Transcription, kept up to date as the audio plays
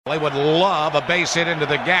They would love a base hit into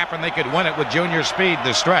the gap, and they could win it with junior speed, the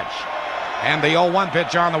stretch. And the 0-1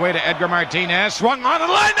 pitch on the way to Edgar Martinez. Swung on the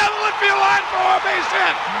line, down the left field line for a base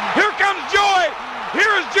hit. Here comes Joy. Here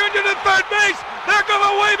is Junior to third base. They're going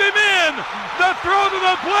to wave him in. The throw to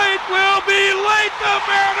the plate will be late. The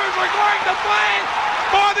Mariners are going to play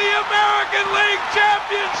for the American League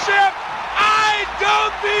Championship. I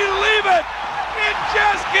don't believe it. It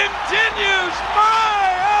just continues. My,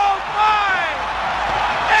 oh my.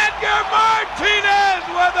 Edgar Martinez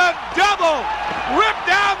with a double. Ripped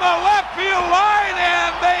down the left field line,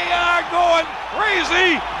 and they are going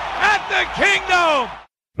crazy at the Kingdom.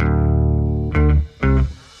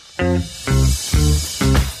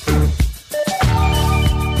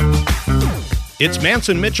 It's Mantz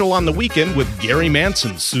and Mitchell on the weekend with Gary Mantz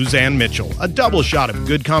and Suzanne Mitchell. A double shot of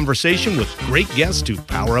good conversation with great guests to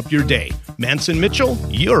power up your day. Mantz and Mitchell,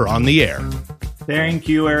 you're on the air. Thank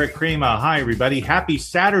you, Eric Crema. Hi, everybody. Happy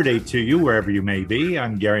Saturday to you, wherever you may be.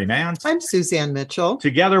 I'm Gary Mantz. I'm Suzanne Mitchell.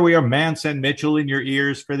 Together, we are Mantz and Mitchell in your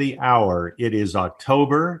ears for the hour. It is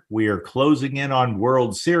October. We are closing in on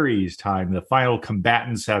World Series time. The final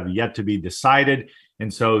combatants have yet to be decided.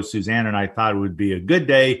 And so Suzanne and I thought it would be a good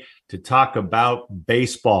day to talk about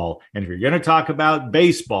baseball. And if you're going to talk about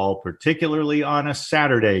baseball, particularly on a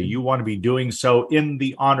Saturday, you want to be doing so in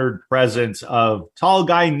the honored presence of tall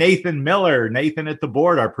guy Nathan Miller. Nathan at the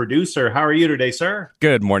board, our producer. How are you today, sir?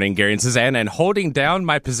 Good morning, Gary and Suzanne. And holding down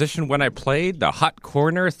my position when I played, the hot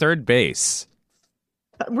corner, third base.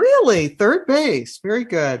 Really? Third base. Very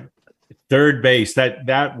good. Third base.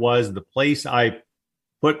 That was the place I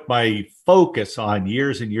put my focus on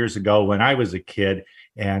years and years ago when I was a kid.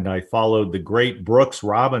 And I followed the great Brooks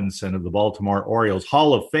Robinson of the Baltimore Orioles,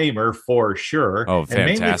 Hall of Famer for sure. Oh,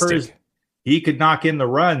 fantastic. And mainly for he could knock in the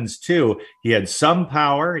runs, too. He had some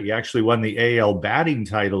power. He actually won the AL batting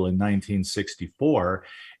title in 1964.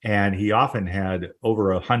 And he often had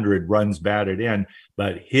over 100 runs batted in.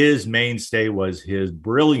 But his mainstay was his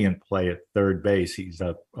brilliant play at third base. He's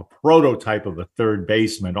a prototype of a third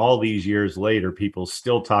baseman. All these years later, people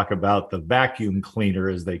still talk about the vacuum cleaner,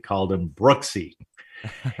 as they called him, Brooksy.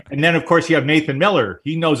 And then, of course, you have Nathan Miller.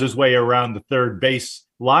 He knows his way around the third base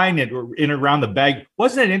line and in around the bag.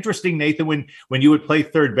 Wasn't it interesting, Nathan, when you would play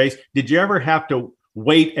third base? Did you ever have to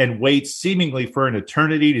wait seemingly for an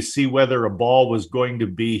eternity to see whether a ball was going to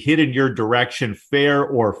be hit in your direction, fair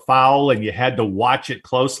or foul, and you had to watch it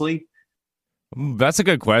closely? That's a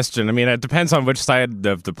good question. I mean, it depends on which side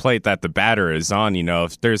of the plate that the batter is on. You know,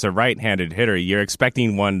 if there's a right-handed hitter, you're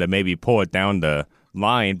expecting one to maybe pull it down the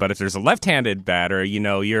line. But if there's a left-handed batter, you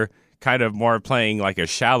know, you're kind of more playing like a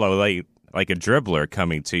shallow, like a dribbler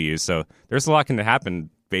coming to you. So there's a lot can happen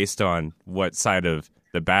based on what side of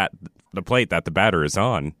the plate that the batter is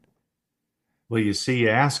on. Well, you see, you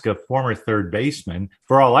ask a former third baseman,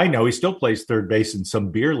 for all I know, he still plays third base in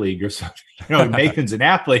some beer league or something. You know, Nathan's an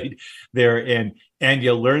athlete there, and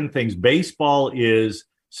you learn things. Baseball is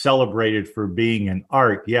celebrated for being an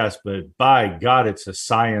art, yes, but by God, it's a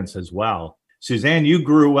science as well. Suzanne, you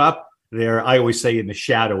grew up there, I always say in the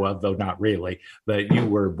shadow of, though not really, but you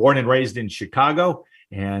were born and raised in Chicago.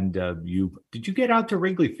 And did you get out to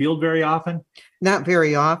Wrigley Field very often? Not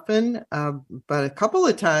very often, but a couple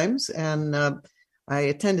of times. And I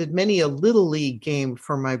attended many a little league game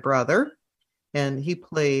for my brother. And he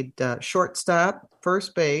played shortstop,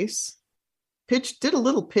 first base, did a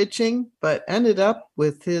little pitching, but ended up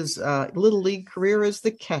with his little league career as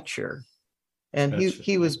the catcher. And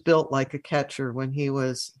he was built like a catcher when he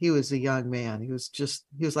was a young man. He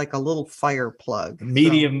was like a little fire plug.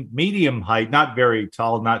 Medium height, not very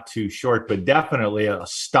tall, not too short, but definitely a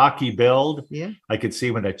stocky build. Yeah. I could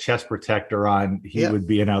see with a chest protector on, would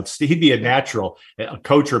be he'd be a natural. A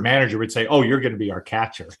coach or manager would say, "Oh, you're going to be our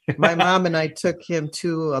catcher." My mom and I took him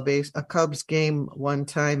to a Cubs game one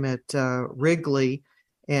time at Wrigley,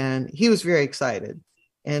 and he was very excited.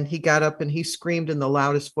 And he got up and he screamed in the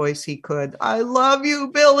loudest voice he could, "I love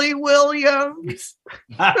you, Billy Williams."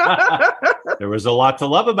 There was a lot to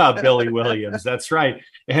love about Billy Williams. That's right.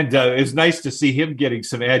 And it's nice to see him getting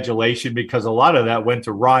some adulation because a lot of that went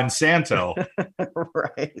to Ron Santo.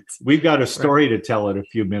 Right. We've got a story to tell in a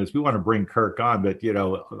few minutes. We want to bring Kirk on, but, you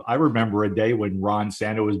know, I remember a day when Ron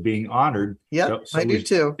Santo was being honored. Yeah, so I do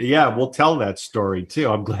too. Yeah, we'll tell that story too.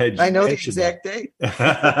 I'm glad you I know the exact date.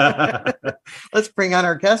 Let's bring on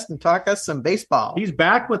our guest and talk us some baseball. He's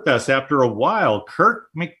back with us after a while. Kirk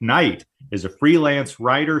McKnight is a freelance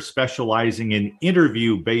writer specializing in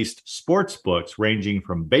interview-based sports books ranging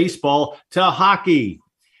from baseball to hockey.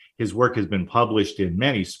 His work has been published in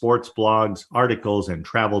many sports blogs, articles, and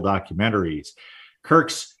travel documentaries.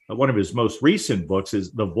 Kirk's one of his most recent books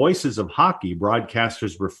is The Voices of Hockey.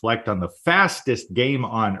 Broadcasters reflect on the fastest game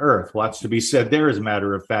on earth. Lots to be said there, as a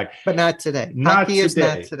matter of fact. But not today. Hockey is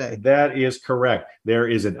not today. That is correct. There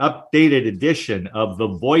is an updated edition of The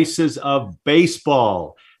Voices of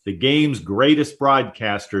Baseball. The game's greatest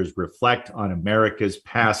broadcasters reflect on America's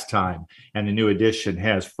pastime. And the new edition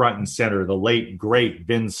has front and center the late, great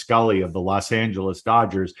Vin Scully of the Los Angeles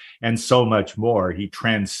Dodgers and so much more. He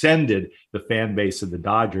transcended the fan base of the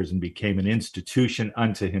Dodgers and became an institution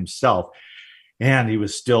unto himself. And he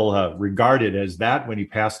was still regarded as that when he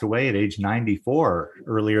passed away at age 94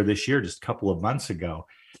 earlier this year, just a couple of months ago.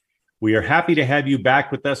 We are happy to have you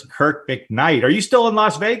back with us, Kirk McKnight. Are you still in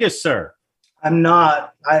Las Vegas, sir? I'm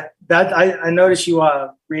not. I noticed you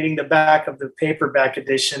reading the back of the paperback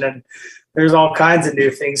edition, and there's all kinds of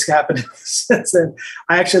new things happening since then.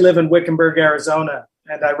 I actually live in Wickenburg, Arizona,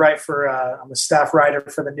 and I write for. I'm a staff writer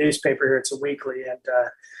for the newspaper here. It's a weekly,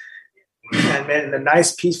 and in a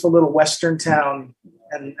nice, peaceful little western town,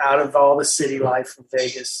 and out of all the city life of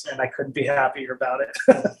Vegas, and I couldn't be happier about it.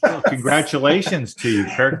 Well, congratulations to you,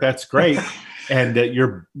 Kirk. That's great. And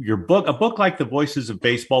your book, a book like The Voices of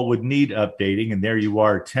Baseball, would need updating, and there you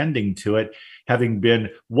are tending to it, having been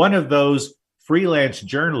one of those freelance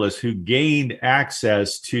journalists who gained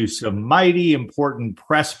access to some mighty important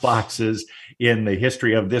press boxes in the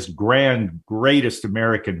history of this greatest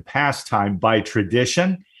American pastime by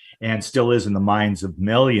tradition, and still is in the minds of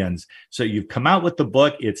millions. So you've come out with the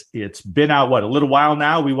book. It's been out, a little while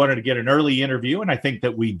now. We wanted to get an early interview, and I think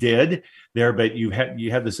that we did there, but you have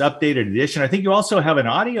this updated edition. I think you also have an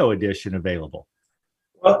audio edition available.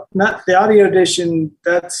 Well, not the audio edition,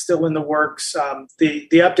 that's still in the works. The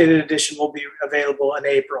updated edition will be available in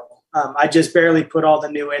April. I just barely put all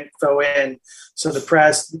the new info in. So the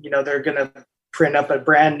press, they're going to print up a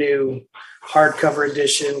brand new hardcover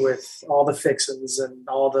edition with all the fixins and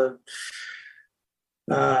all the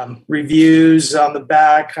reviews on the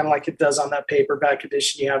back, kind of like it does on that paperback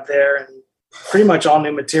edition you have there, and pretty much all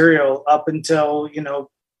new material up until,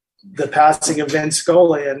 the passing of Vin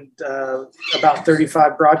Scully, and about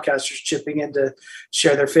 35 broadcasters chipping in to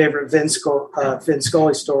share their favorite Vin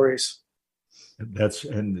Scully stories.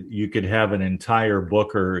 And you could have an entire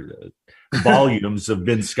book or volumes of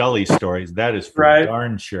Vin Scully stories. That is for right.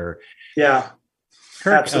 Darn sure. Yeah,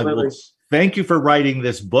 Kirk, absolutely. Thank you for writing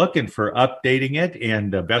this book and for updating it,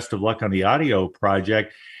 and best of luck on the audio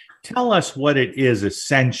project. Tell us what it is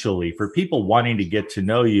essentially for people wanting to get to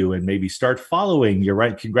know you and maybe start following you.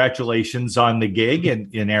 Right? Congratulations on the gig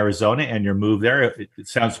in Arizona and your move there. It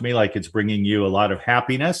sounds to me like it's bringing you a lot of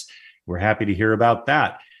happiness. We're happy to hear about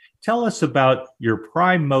that. Tell us about your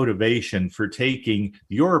prime motivation for taking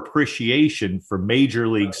your appreciation for Major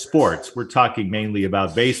League sports. We're talking mainly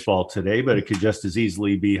about baseball today, but it could just as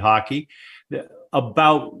easily be hockey.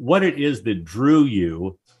 About what it is that drew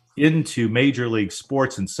you into Major League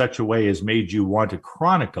sports in such a way as made you want to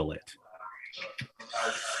chronicle it.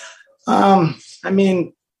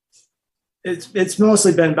 It's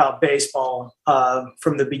mostly been about baseball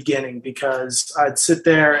from the beginning, because I'd sit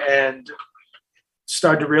there and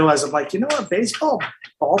start to realize I'm like, baseball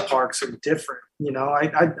ballparks are different.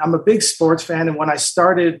 I'm a big sports fan, and when I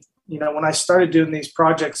started doing these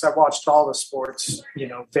projects, I watched all the sports,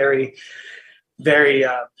 very, very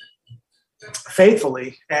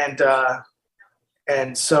faithfully,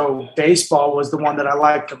 and so baseball was the one that I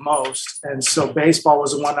liked the most. And so baseball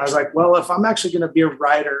was the one I was like, well, if I'm actually going to be a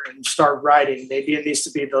writer and start writing, maybe it needs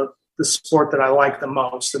to be the sport that I like the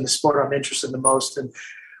most, and the sport I'm interested in the most, and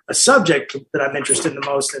a subject that I'm interested in the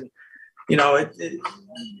most. And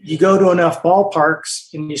you go to enough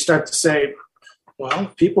ballparks and you start to say, well,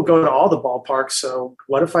 people go to all the ballparks, so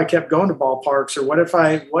what if I kept going to ballparks? Or what if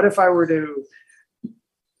I were to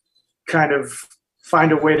kind of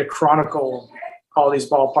find a way to chronicle all these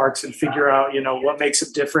ballparks and figure out, what makes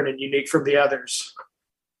it different and unique from the others.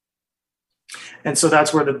 And so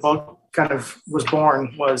that's where the book kind of was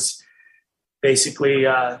born, was basically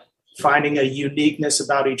finding a uniqueness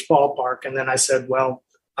about each ballpark. And then I said, well,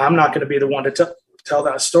 I'm not going to be the one to tell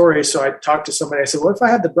that story. So I talked to somebody. I said, what if I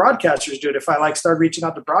had the broadcasters do it? If I start reaching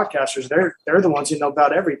out to broadcasters, they're the ones who know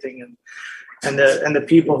about everything. And the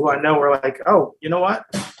people who I know were like, oh, you know what?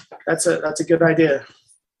 That's a good idea.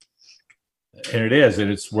 And it is,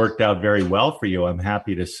 and it's worked out very well for you, I'm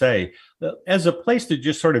happy to say. As a place to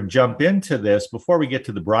just sort of jump into this, before we get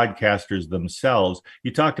to the broadcasters themselves,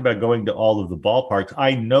 you talked about going to all of the ballparks.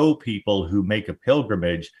 I know people who make a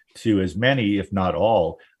pilgrimage to as many, if not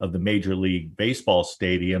all, of the Major League Baseball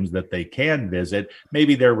stadiums that they can visit.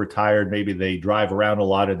 Maybe they're retired, maybe they drive around a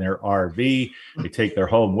lot in their RV, they take their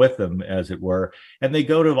home with them, as it were, and they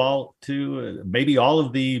go to maybe all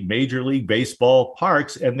of the Major League Baseball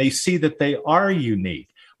parks, and they see that they are unique.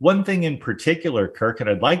 One thing in particular, Kirk, and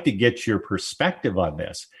I'd like to get your perspective on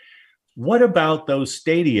this. What about those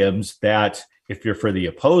stadiums that, if you're for the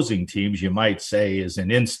opposing teams, you might say is an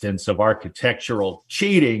instance of architectural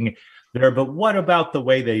cheating there, but what about the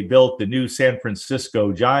way they built the new San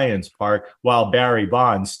Francisco Giants park while Barry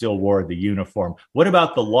Bonds still wore the uniform? What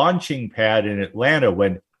about the launching pad in Atlanta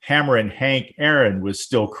when Hammerin' Hank Aaron was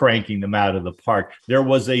still cranking them out of the park? There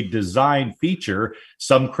was a design feature.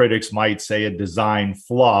 Some critics might say a design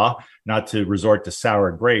flaw, not to resort to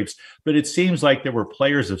sour grapes, but it seems like there were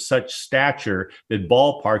players of such stature that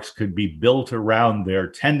ballparks could be built around their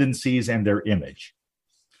tendencies and their image.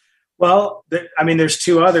 Well, there's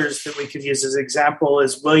two others that we could use as example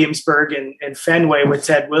is Williamsburg and Fenway with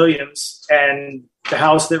Ted Williams, and the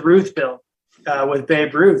house that Ruth built with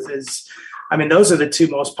Babe Ruth those are the two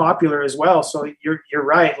most popular as well. So you're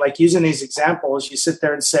right. Like using these examples, you sit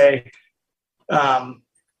there and say,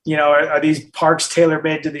 are these parks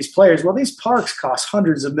tailor-made to these players? Well, these parks cost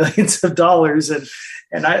hundreds of millions of dollars.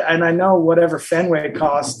 And I know whatever Fenway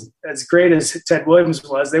cost, as great as Ted Williams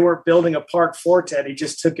was, they weren't building a park for Ted. He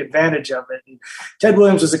just took advantage of it. And Ted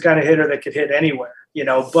Williams was the kind of hitter that could hit anywhere,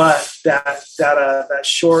 but that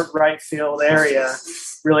short right field area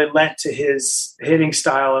really lent to his hitting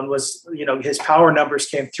style and was, his power numbers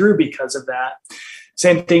came through because of that.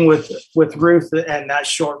 Same thing with Ruth and that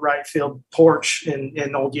short right field porch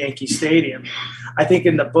in Old Yankee Stadium. I think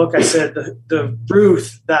in the book I said the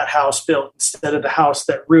Ruth that house built instead of the house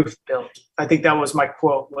that Ruth built. I think that was my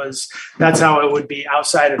quote, was that's how it would be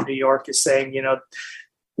outside of New York, is saying,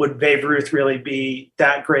 would Babe Ruth really be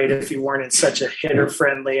that great if he weren't in such a hitter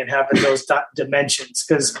friendly and having those dimensions?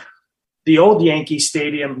 Because the Old Yankee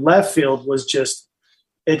Stadium left field was just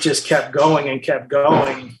kept going and kept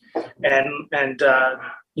going. And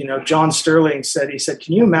John Sterling said,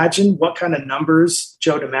 can you imagine what kind of numbers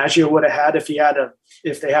Joe DiMaggio would have had if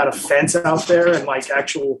they had a fence out there and like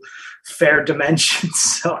actual fair dimensions?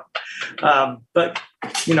 So, that's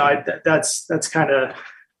kind of,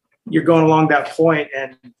 you're going along that point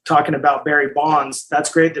and talking about Barry Bonds.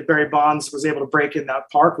 That's great that Barry Bonds was able to break in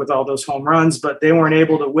that park with all those home runs, but they weren't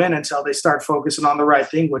able to win until they start focusing on the right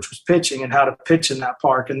thing, which was pitching and how to pitch in that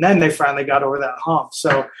park. And then they finally got over that hump.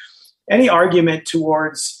 So any argument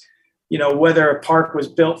towards, whether a park was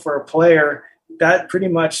built for a player, that pretty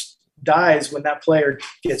much dies when that player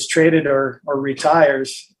gets traded or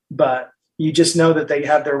retires. But you just know that they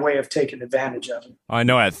have their way of taking advantage of it. I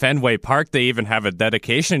know at Fenway Park, they even have a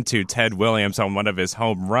dedication to Ted Williams on one of his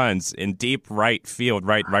home runs in deep right field,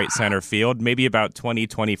 right center field, maybe about 20,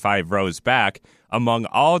 25 rows back. Among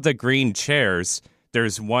all the green chairs,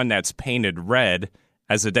 there's one that's painted red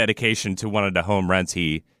as a dedication to one of the home runs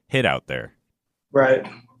he hit out there. Right.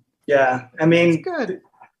 Yeah. Good.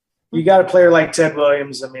 You got a player like Ted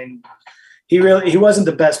Williams. He wasn't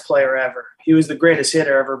the best player ever. He was the greatest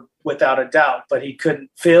hitter ever, without a doubt, but he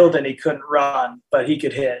couldn't field and he couldn't run, but he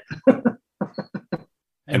could hit.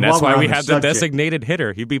 And that's why we had the designated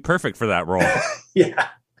hitter. He'd be perfect for that role.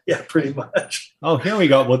 Yeah, pretty much. Oh, here we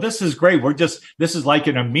go. Well, this is great. This is like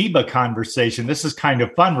an amoeba conversation. This is kind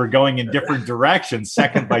of fun. We're going in different directions,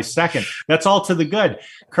 second by second. That's all to the good.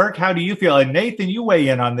 Kirk, how do you feel? And Nathan, you weigh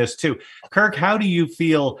in on this too. Kirk, how do you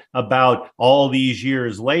feel about all these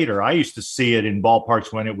years later? I used to see it in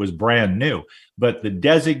ballparks when it was brand new, but the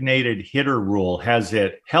designated hitter rule, has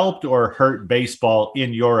it helped or hurt baseball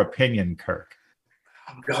in your opinion, Kirk?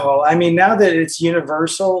 Oh, now that it's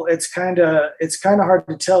universal, it's kind of hard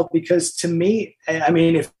to tell, because to me,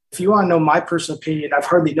 if you want to know my personal opinion, I've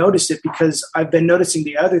hardly noticed it because I've been noticing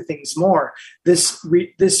the other things more. This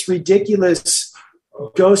ridiculous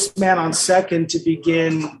ghost man on second to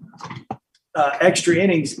begin extra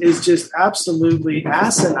innings is just absolutely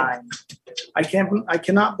asinine. I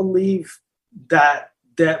cannot believe that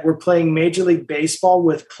we're playing Major League Baseball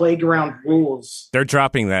with playground rules. They're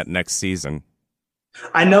dropping that next season.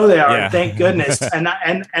 I know they are. Yeah. Thank goodness.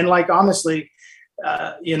 And like, honestly,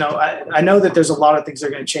 I know that there's a lot of things that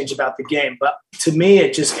are going to change about the game, but to me,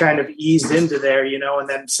 it just kind of eased into there, and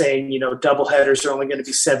then saying, double headers are only going to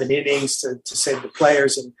be 7 innings to save the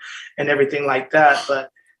players and everything like that. But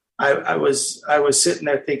I was sitting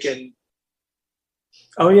there thinking,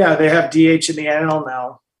 Oh yeah, they have DH in the NL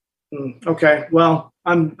now. Okay, well,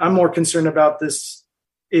 I'm more concerned about this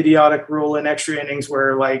idiotic rule in extra innings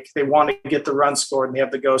where like they want to get the run scored and they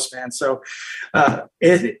have the ghost man. So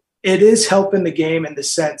it is helping the game in the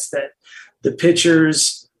sense that the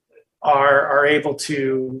pitchers are able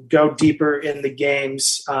to go deeper in the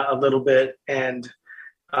games a little bit and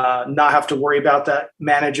not have to worry about that.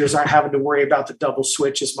 Managers aren't having to worry about the double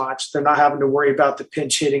switch as much. They're not having to worry about the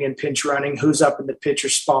pinch hitting and pinch running, who's up in the pitcher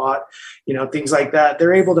spot, things like that.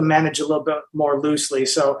 They're able to manage a little bit more loosely.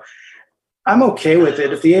 So I'm okay with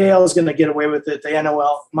it. If the AL is going to get away with it, the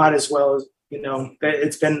NOL might as well.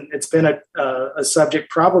 It's been a subject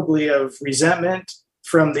probably of resentment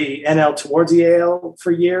from the NL towards the AL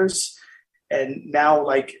for years. And now,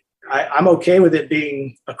 I'm okay with it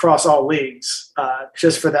being across all leagues,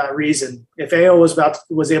 just for that reason. If AL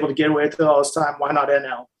was able to get away with it all this time, why not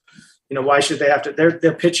NL? Why should they have to?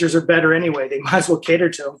 Their pitchers are better anyway. They might as well cater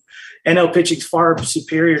to them. NL pitching is far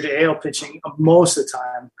superior to AL pitching most of the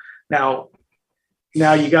time.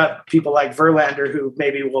 Now you got people like Verlander who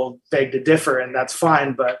maybe will beg to differ, and that's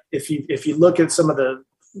fine. But if you look at some of the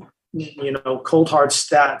cold hard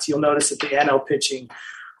stats, you'll notice that the NL pitching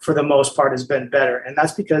for the most part has been better. And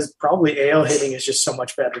that's because probably AL hitting is just so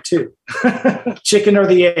much better too. Chicken or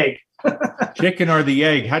the egg? Chicken or the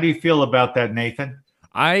egg? How do you feel about that, Nathan?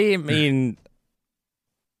 I mean,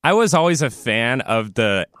 I was always a fan of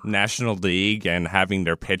the National League and having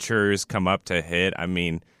their pitchers come up to hit. I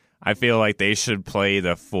mean, I feel like they should play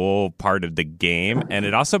the full part of the game. And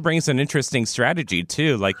it also brings an interesting strategy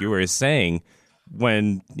too, like you were saying,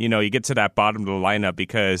 when, you get to that bottom of the lineup,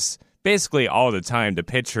 because basically all the time the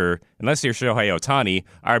pitcher, unless you're Shohei Ohtani,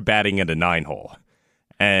 are batting at a 9-hole.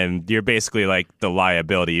 And you're basically like the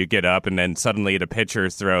liability. You get up and then suddenly the pitcher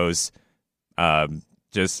throws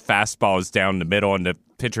just fastballs down the middle and the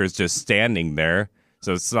pitcher is just standing there.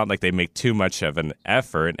 So it's not like they make too much of an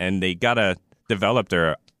effort, and they got to develop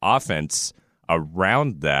their offense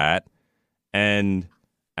around that. And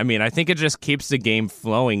I mean, I think it just keeps the game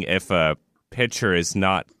flowing if a pitcher is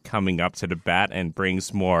not coming up to the bat and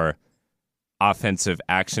brings more offensive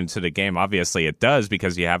action to the game. Obviously it does,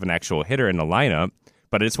 because you have an actual hitter in the lineup,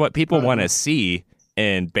 but it's what people want to see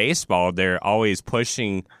in baseball. They're always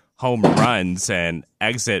pushing home runs and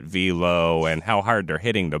exit velo and how hard they're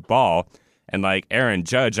hitting the ball. And like Aaron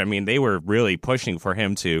Judge, I mean, they were really pushing for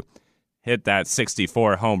him to hit that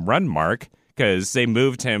 64 home run mark, because they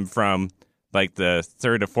moved him from like the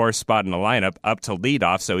third or fourth spot in the lineup up to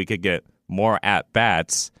leadoff so he could get more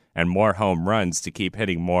at-bats and more home runs to keep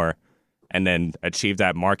hitting more and then achieve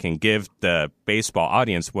that mark and give the baseball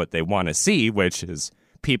audience what they want to see, which is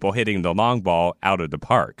people hitting the long ball out of the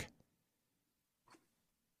park.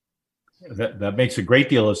 That makes a great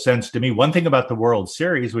deal of sense to me. One thing about the World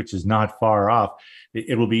Series, which is not far off,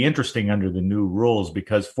 it will be interesting under the new rules,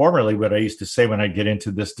 because formerly what I used to say when I get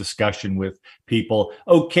into this discussion with people,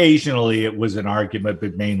 occasionally it was an argument,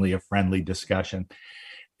 but mainly a friendly discussion.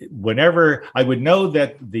 Whenever I would know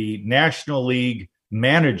that the National League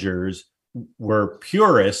managers were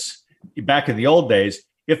purists back in the old days,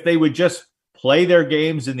 if they would just play their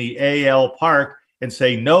games in the AL park and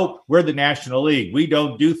say, nope, we're the National League, we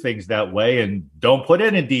don't do things that way, and don't put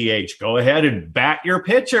in a DH. Go ahead and bat your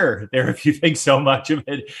pitcher there if you think so much of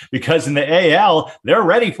it, because in the AL, they're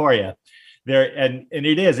ready for you. And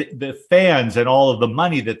it is, the fans and all of the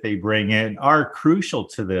money that they bring in are crucial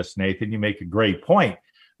to this, Nathan. You make a great point.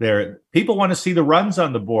 People want to see the runs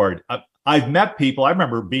on the board. I've met people. I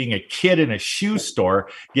remember being a kid in a shoe store,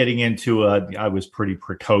 getting into I was pretty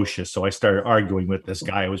precocious, so I started arguing with this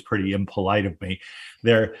guy. It was pretty impolite of me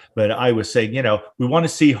there, but I was saying, we want to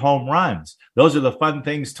see home runs. Those are the fun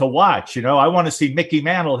things to watch. I want to see Mickey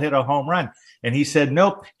Mantle hit a home run. And he said,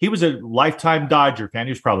 nope, he was a lifetime Dodger fan.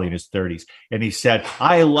 He was probably in his 30s. And he said,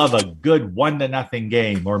 I love a good 1-0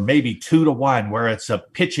 game, or maybe 2-1, where it's a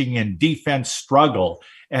pitching and defense struggle.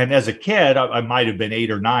 And as a kid, I might have been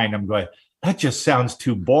 8 or 9. I'm going, that just sounds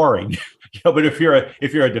too boring. But if you're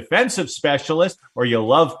a defensive specialist or you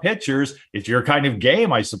love pitchers, it's your kind of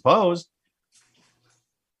game, I suppose.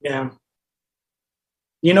 Yeah.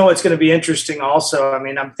 It's going to be interesting also. I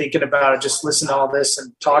mean, I'm thinking about it, just listening to all this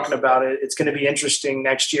and talking about it. It's going to be interesting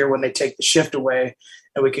next year when they take the shift away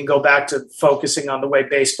and we can go back to focusing on the way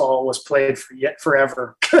baseball was played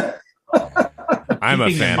forever. I'm a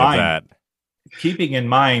fan of that. Keeping in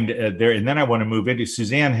mind there, and then I want to move into,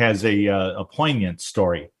 Suzanne has a poignant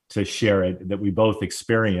story to share it that we both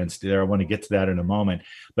experienced there. I want to get to that in a moment,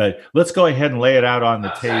 but let's go ahead and lay it out on the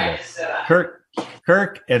table.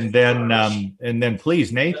 Kirk, and then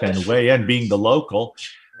please, Nathan, weigh in, being the local.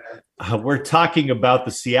 We're talking about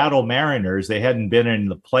the Seattle Mariners. They hadn't been in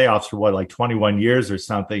the playoffs for like 21 years or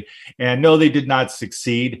something. And no, they did not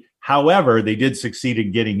succeed. However, they did succeed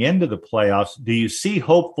in getting into the playoffs. Do you see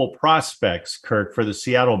hopeful prospects, Kirk, for the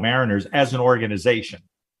Seattle Mariners as an organization?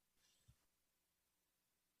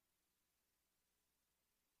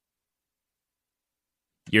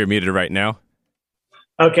 You're muted right now.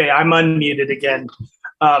 Okay, I'm unmuted again.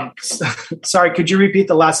 Sorry, could you repeat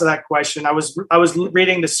the last of that question? I was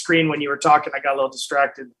reading the screen when you were talking. I got a little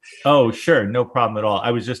distracted. Oh, sure. No problem at all.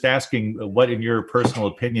 I was just asking what, in your personal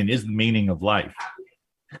opinion, is the meaning of life?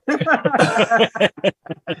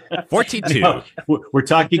 42. No, we're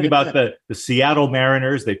talking about the Seattle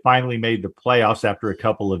Mariners. They finally made the playoffs after a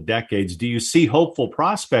couple of decades. Do you see hopeful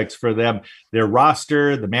prospects for them, their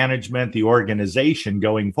roster, the management, the organization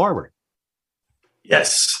going forward?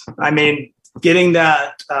 Yes. I mean, getting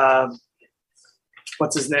that,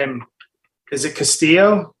 what's his name? Is it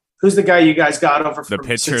Castillo? Who's the guy you guys got over from the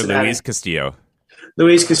pitcher, Cincinnati? Luis Castillo.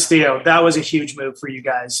 Luis Castillo. That was a huge move for you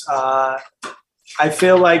guys. I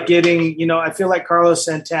feel like Carlos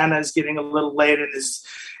Santana is getting a little late in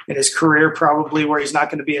his career, probably, where he's not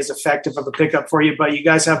going to be as effective of a pickup for you. But you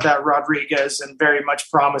guys have that Rodriguez, and very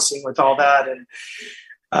much promising with all that. And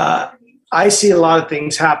I see a lot of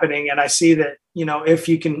things happening, and I see that, if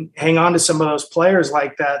you can hang on to some of those players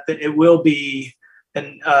like that, that it will be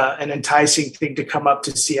an enticing thing to come up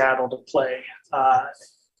to Seattle to play.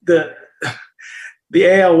 The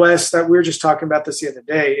AL West, that we were just talking about this the other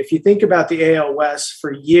day. If you think about the AL West,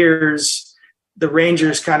 for years, the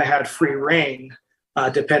Rangers kind of had free reign,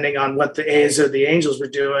 depending on what the A's or the Angels were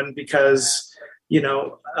doing, because, it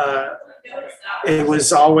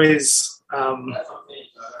was always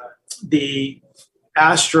the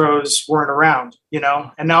Astros weren't around,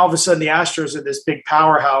 and now all of a sudden the Astros are this big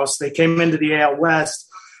powerhouse. They came into the AL West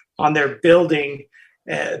on their building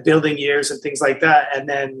years and things like that. And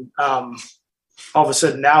then, all of a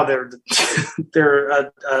sudden now they're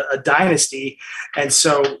a dynasty. And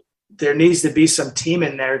so there needs to be some team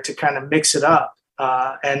in there to kind of mix it up.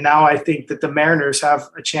 And now I think that the Mariners have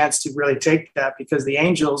a chance to really take that, because the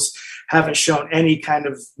Angels haven't shown any kind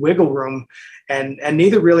of wiggle room, and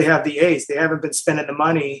neither really have the A's. They haven't been spending the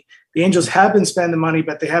money. The Angels have been spending the money,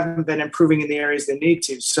 but they haven't been improving in the areas they need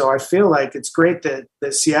to. So I feel like it's great that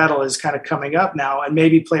Seattle is kind of coming up now, and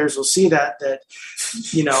maybe players will see that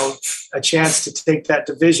a chance to take that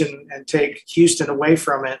division and take Houston away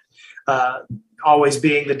from it, always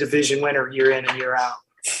being the division winner year in and year out.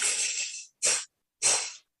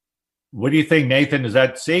 What do you think, Nathan?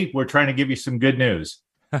 We're trying to give you some good news.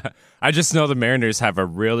 I just know the Mariners have a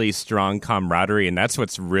really strong camaraderie, and that's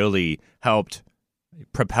what's really helped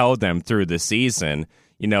propel them through the season.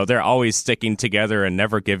 They're always sticking together and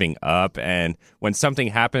never giving up. And when something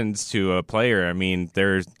happens to a player, I mean,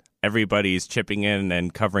 everybody's chipping in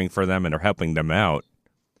and covering for them and are helping them out.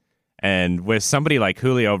 And with somebody like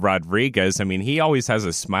Julio Rodriguez, I mean, he always has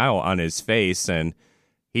a smile on his face, and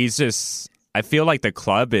I feel like the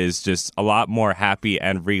club is just a lot more happy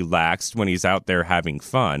and relaxed when he's out there having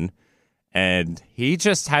fun. And he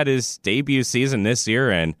just had his debut season this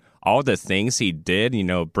year, and all the things he did,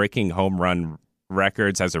 breaking home run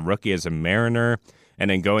records as a rookie, as a Mariner, and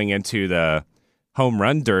then going into the home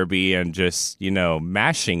run derby and just,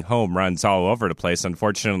 mashing home runs all over the place.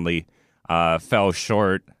 Unfortunately, fell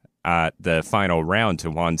short at the final round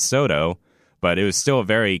to Juan Soto, but it was still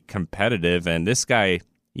very competitive. And this guy,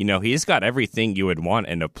 he's got everything you would want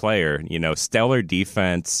in a player, stellar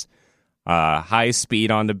defense, high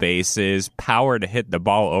speed on the bases, power to hit the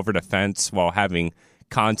ball over the fence while having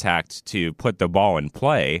contact to put the ball in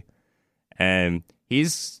play. And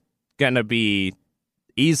he's going to be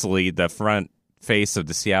easily the front face of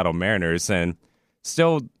the Seattle Mariners, and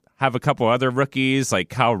still have a couple other rookies like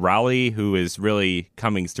Kyle Raleigh, who is really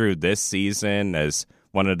coming through this season as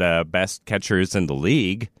one of the best catchers in the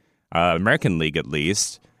league, American League at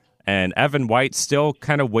least. And Evan White, still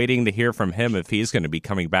kind of waiting to hear from him if he's going to be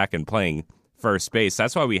coming back and playing first base.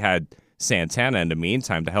 That's why we had Santana in the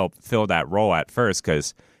meantime to help fill that role at first,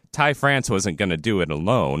 because Ty France wasn't going to do it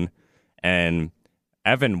alone. And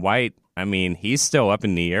Evan White, I mean, he's still up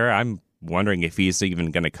in the air. I'm wondering if he's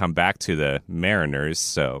even going to come back to the Mariners.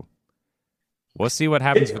 So we'll see what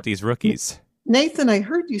happens with these rookies. Nathan, I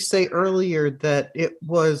heard you say earlier that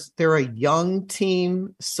they're a young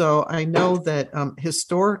team. So I know that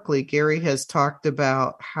historically Gary has talked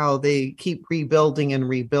about how they keep rebuilding and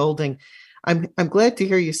rebuilding. I'm glad to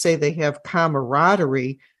hear you say they have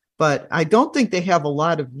camaraderie, but I don't think they have a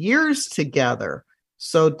lot of years together.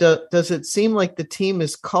 So does it seem like the team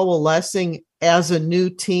is coalescing as a new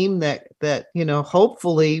team that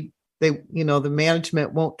hopefully the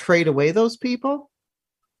management won't trade away those people?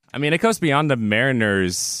 I mean, it goes beyond the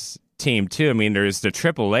Mariners team too. I mean, there's the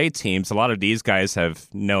AAA teams. A lot of these guys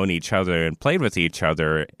have known each other and played with each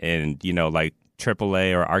other in, like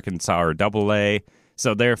AAA or Arkansas or AA.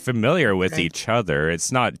 So they're familiar with each other.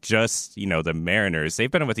 It's not just, the Mariners.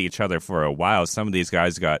 They've been with each other for a while. Some of these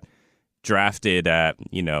guys got drafted at,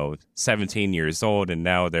 17 years old, and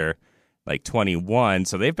now they're like 21.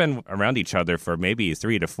 So they've been around each other for maybe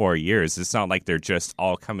 3 to 4 years. It's not like they're just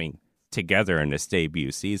all coming together in this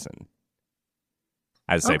debut season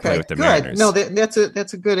as they play with the Mariners. No, that's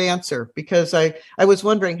a good answer, because I was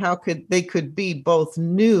wondering how they could be both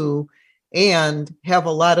new and have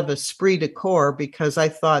a lot of esprit de corps, because I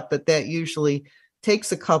thought that usually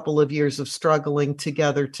takes a couple of years of struggling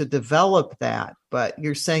together to develop that. But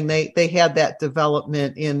you're saying they had that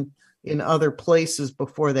development in other places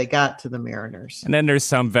before they got to the Mariners. And then there's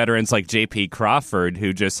some veterans like J.P. Crawford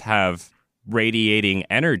who just have radiating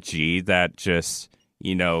energy that just,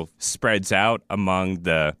 spreads out among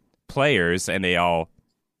the players, and they all,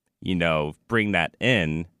 bring that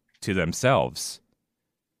in to themselves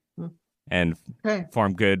and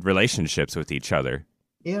form good relationships with each other.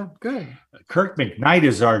 Yeah, good. Kirk McKnight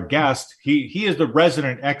is our guest. He is the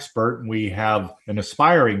resident expert, and we have an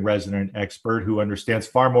aspiring resident expert who understands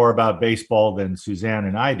far more about baseball than Suzanne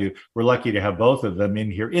and I do. We're lucky to have both of them in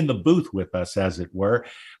here in the booth with us, as it were.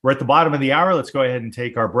 We're at the bottom of the hour. Let's go ahead and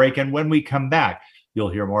take our break. And when we come back, you'll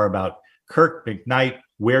hear more about Kirk McKnight,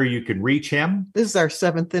 where you can reach him. This is our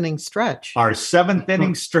 7th inning stretch. Our 7th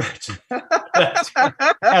inning stretch,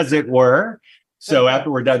 as it were. So after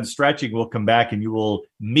we're done stretching, we'll come back and you will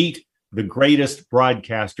meet the greatest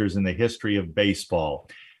broadcasters in the history of baseball.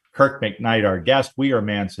 Kirk McKnight, our guest. We are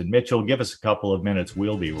Mantz and Mitchell. Give us a couple of minutes.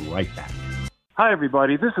 We'll be right back. Hi,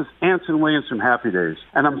 everybody. This is Anson Williams from Happy Days,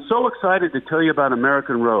 and I'm so excited to tell you about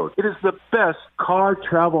American Road. It is the best car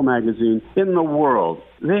travel magazine in the world.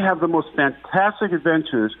 They have the most fantastic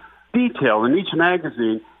adventures detailed in each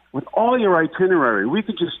magazine with all your itinerary. We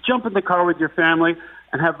could just jump in the car with your family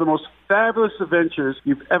and have the most fabulous adventures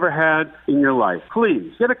you've ever had in your life.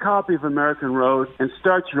 Please get a copy of American Road and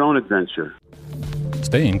start your own adventure.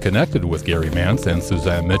 Staying connected with Gary Mantz and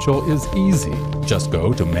Suzanne Mitchell is easy. Just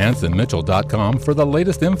go to mantsandmitchell.com for the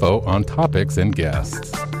latest info on topics and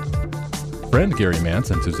guests. Friend Gary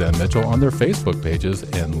Mantz and Suzanne Mitchell on their Facebook pages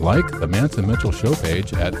and like the Mantz and Mitchell show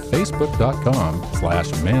page at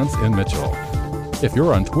facebook.com/mantsandmitchell. If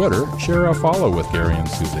you're on Twitter, share a follow with Gary and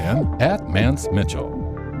Suzanne at Mantz Mitchell.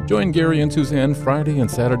 Join Gary and Suzanne Friday and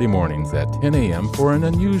Saturday mornings at 10 a.m. for an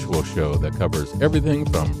unusual show that covers everything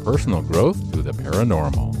from personal growth to the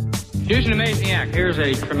paranormal. Here's an amazing act. Here's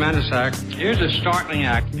a tremendous act. Here's a startling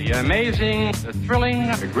act. The amazing, the thrilling,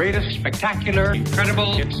 the greatest, spectacular,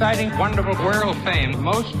 incredible, exciting, wonderful, world famed,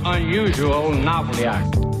 most unusual novelty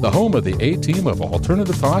act. The home of the A-Team of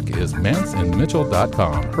Alternative Talk is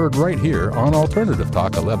mantsandmitchell.com. Heard right here on Alternative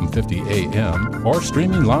Talk 1150 AM or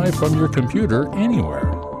streaming live from your computer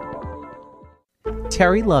anywhere.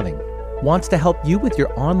 Terry Loving wants to help you with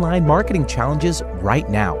your online marketing challenges right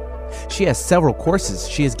now. She has several courses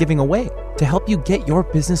she is giving away to help you get your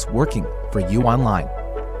business working for you online.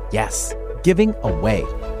 Yes, giving away.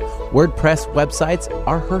 WordPress websites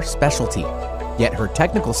are her specialty, yet her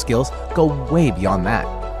technical skills go way beyond that.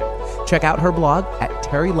 Check out her blog at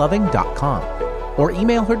terryloving.com or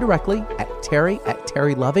email her directly at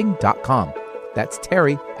terry@terryloving.com. That's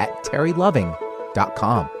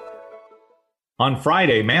terry@terryloving.com. On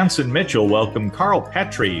Friday, Mantz and Mitchell welcomed Carl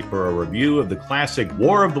Petrie for a review of the classic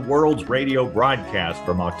War of the Worlds radio broadcast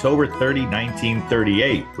from October 30,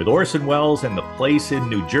 1938, with Orson Welles and the place in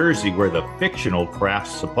New Jersey where the fictional craft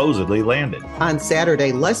supposedly landed. On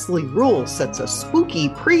Saturday, Leslie Rule sets a spooky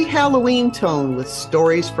pre-Halloween tone with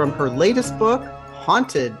stories from her latest book,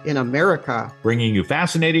 Haunted in America. Bringing you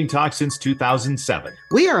fascinating talk since 2007.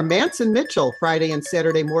 We are Mantz and Mitchell, Friday and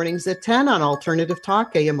Saturday mornings at 10 on Alternative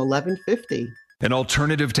Talk, AM 1150. An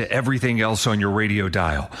alternative to everything else on your radio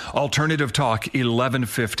dial. Alternative Talk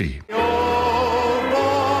 1150.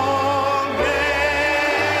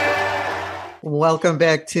 Welcome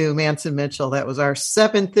back to Mantz and Mitchell. That was our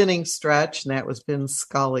 7th inning stretch, and that was Ben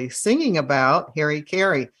Scully singing about Harry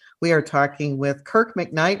Carey. We are talking with Kirk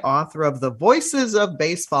McKnight, author of The Voices of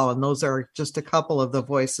Baseball, and those are just a couple of the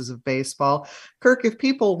voices of baseball. Kirk, if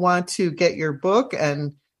people want to get your book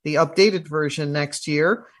and the updated version next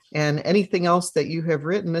year, and anything else that you have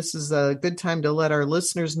written, this is a good time to let our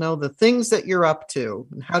listeners know the things that you're up to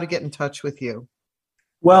and how to get in touch with you.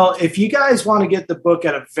 Well, if you guys want to get the book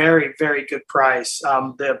at a very, very good price,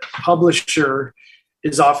 the publisher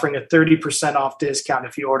is offering a 30% off discount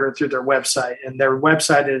if you order through their website. And their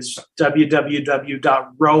website is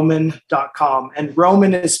www.roman.com. And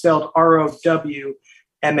Roman is spelled ROWMAN,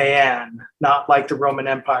 not like the Roman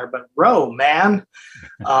Empire, but Roman.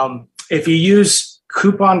 If you use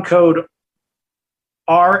coupon code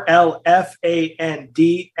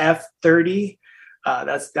RLFANDF30,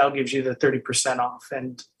 that'll gives you the 30% off.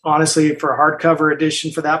 And honestly, for a hardcover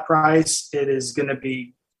edition for that price, it is going to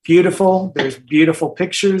be beautiful. There's beautiful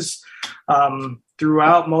pictures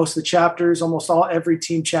throughout most of the chapters. Every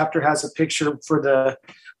team chapter has a picture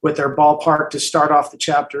with their ballpark to start off the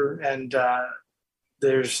chapter. And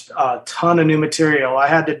there's a ton of new material. I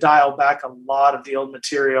had to dial back a lot of the old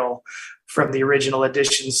material from the original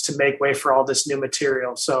editions to make way for all this new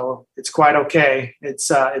material. So it's quite okay. It's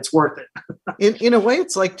worth it. In a way,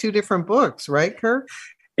 it's like two different books, right, Kirk?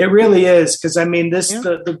 It really is, because I mean,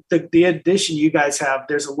 the edition you guys have,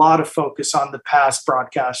 there's a lot of focus on the past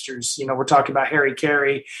broadcasters. We're talking about Harry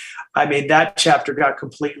Carey. I mean, that chapter got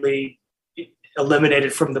completely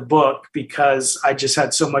eliminated from the book because I just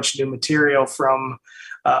had so much new material from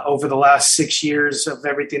over the last 6 years of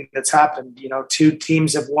everything that's happened. 2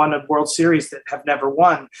 teams have won a World Series that have never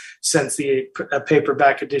won since the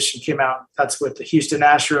paperback edition came out. That's with the Houston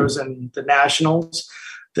Astros and the Nationals.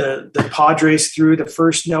 The Padres threw the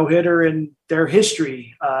first no-hitter in their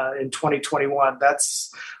history in 2021. That's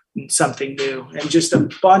something new. And just a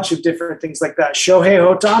bunch of different things like that. Shohei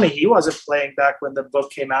Ohtani, he wasn't playing back when the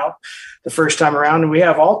book came out the first time around. And we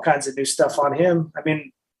have all kinds of new stuff on him. I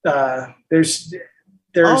mean, there's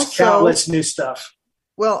also, countless new stuff.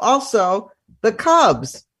 Well, also the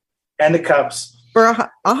Cubs. And the Cubs. For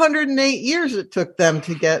 108 years it took them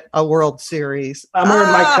to get a World Series. I'm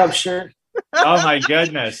wearing my Cubs shirt. Oh my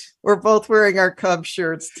goodness. We're both wearing our Cubs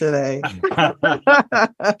shirts today.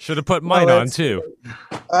 Should have put mine on too.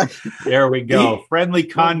 There we go. Friendly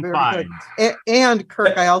confines. And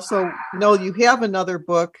Kirk, I also know you have another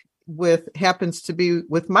book happens to be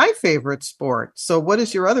with my favorite sport. So what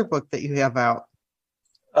is your other book that you have out?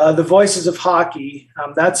 The Voices of Hockey.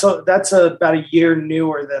 That's about a year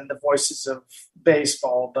newer than the Voices of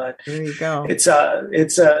Baseball, but there you go. It's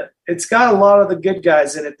got a lot of the good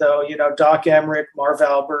guys in it, though. Doc Emmerich, Marv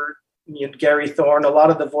Albert, Gary Thorne, a lot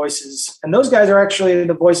of the voices, and those guys are actually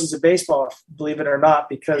the voices of baseball, believe it or not,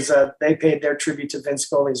 because they paid their tribute to Vince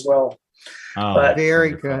Scully as well. Oh, but,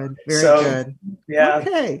 very good, very good. Yeah,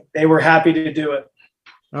 okay. They were happy to do it.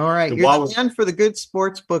 All right. You're the man for the good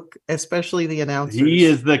sports book, especially the announcers. He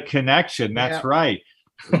is the connection. That's right.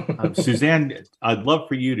 Suzanne, I'd love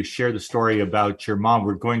for you to share the story about your mom.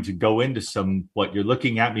 We're going to go into what you're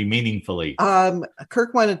looking at me meaningfully.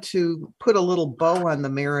 Kirk wanted to put a little bow on the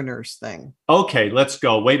Mariners thing. Okay, let's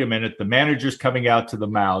go. Wait a minute. The manager's coming out to the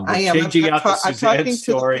mound. I am. Changing out the I'm Suzanne talking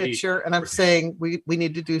story. to the pitcher, and I'm saying we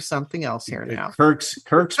need to do something else here now. Kirk's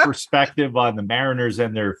perspective on the Mariners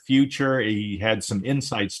and their future. He had some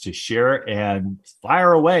insights to share, and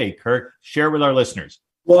fire away, Kirk. Share with our listeners.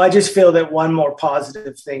 Well, I just feel that one more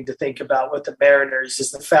positive thing to think about with the Mariners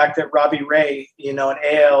is the fact that Robbie Ray, an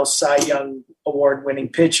AL Cy Young award-winning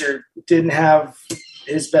pitcher, didn't have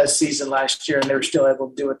his best season last year, and they were still able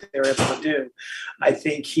to do what they were able to do. I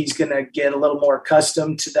think he's going to get a little more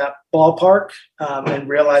accustomed to that ballpark and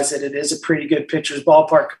realize that it is a pretty good pitcher's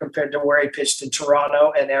ballpark compared to where he pitched in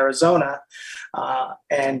Toronto and Arizona.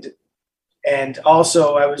 And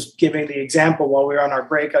also, I was giving the example while we were on our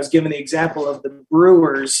break, I was giving the example of the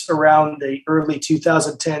Brewers around the early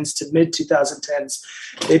 2010s to mid 2010s.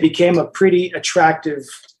 They became a pretty attractive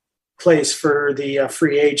place for the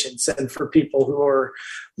free agents and for people who are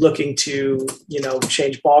looking to,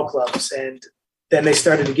 change ball clubs. And then they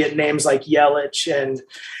started to get names like Yelich and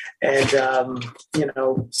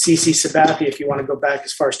CC Sabathia, if you want to go back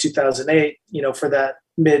as far as 2008, for that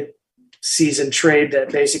mid-season trade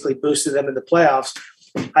that basically boosted them in the playoffs.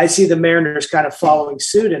 I see the Mariners kind of following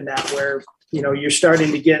suit in that, where, you're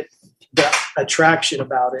starting to get the attraction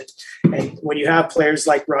about it. And when you have players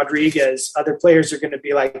like Rodriguez, other players are going to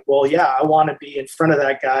be like, well, yeah, I want to be in front of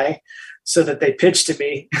that guy so that they pitch to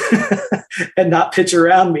me and not pitch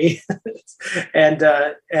around me.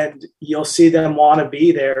 and you'll see them want to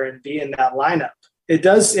be there and be in that lineup. It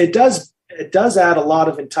does add a lot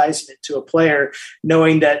of enticement to a player,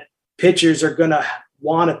 knowing that pitchers are going to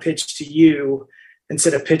want to pitch to you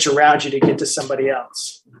instead of pitch around you to get to somebody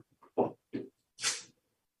else.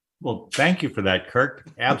 Well, thank you for that, Kirk.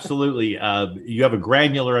 Absolutely. You have a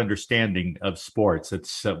granular understanding of sports.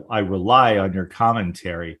 I rely on your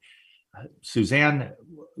commentary. Suzanne,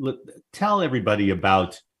 tell everybody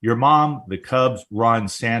about your mom, the Cubs, Ron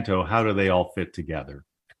Santo. How do they all fit together?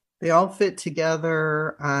 They all fit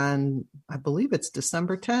together on, I believe it's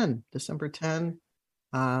December 10, 2010.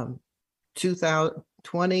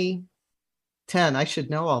 I should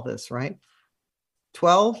know all this, right?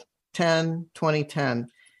 12/10/2010.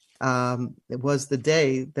 It was the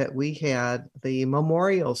day that we had the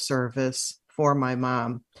memorial service for my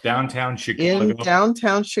mom. Downtown Chicago. In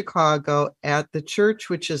downtown Chicago at the church,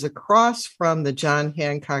 which is across from the John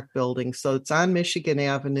Hancock building. So it's on Michigan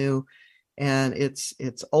Avenue, and it's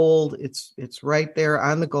old. It's right there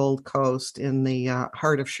on the Gold Coast in the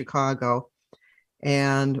heart of Chicago.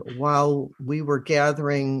 And while we were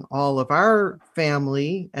gathering all of our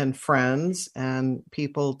family and friends and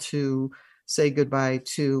people to say goodbye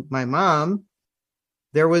to my mom,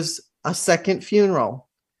 there was a second funeral.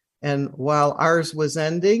 And while ours was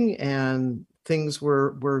ending and things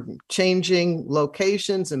were changing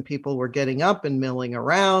locations and people were getting up and milling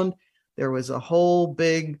around, there was a whole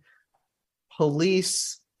big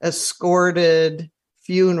police escorted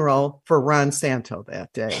funeral for Ron Santo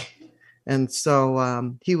that day. And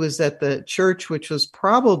so he was at the church, which was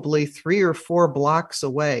probably 3 or 4 blocks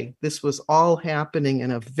away. This was all happening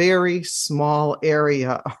in a very small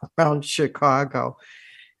area around Chicago.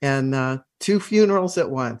 And 2 funerals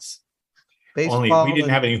at once. Only we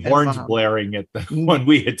didn't have any horns blaring at the one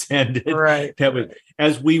we attended. Right. That was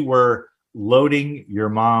as we were loading your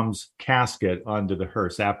mom's casket onto the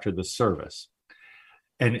hearse after the service.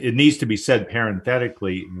 And it needs to be said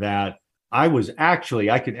parenthetically that I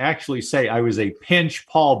can actually say I was a pinch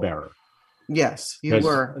pallbearer. Yes, you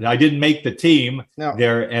were. I didn't make the team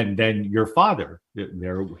there. And then your father,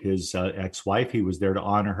 his ex-wife, he was there to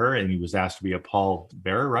honor her, and he was asked to be a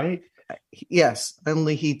pallbearer, right? Yes,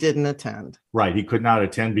 only he didn't attend. Right. He could not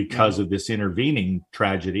attend because of this intervening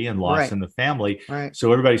tragedy and loss in the family. Right.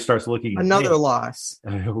 So everybody starts looking at another loss.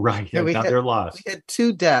 Right. Yeah, another loss. We had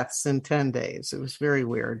 2 deaths in 10 days. It was very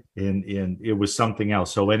weird. And it was something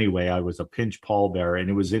else. So anyway, I was a pinch pallbearer, and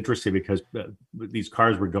it was interesting because these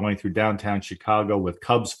cars were going through downtown Chicago with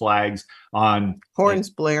Cubs flags on, horns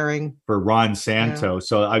blaring for Ron Santo. Yeah.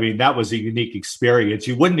 So, I mean, that was a unique experience.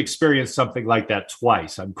 You wouldn't experience something like that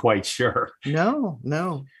twice, I'm quite sure. No.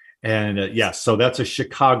 And yes, so that's a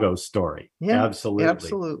Chicago story. Yeah,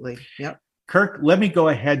 absolutely. Yep. Kirk, let me go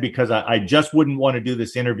ahead because I just wouldn't want to do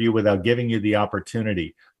this interview without giving you the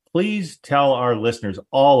opportunity. Please tell our listeners,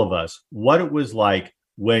 all of us, what it was like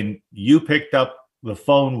when you picked up the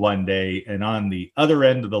phone one day and on the other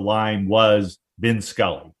end of the line was Vin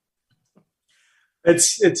Scully.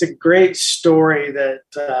 It's a great story that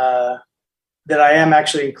I am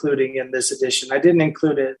actually including in this edition. I didn't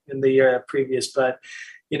include it in the previous, but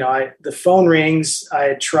the phone rings. I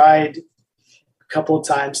had tried a couple of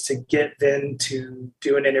times to get Vin to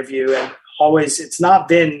do an interview, and always it's not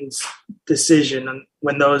Vin's decision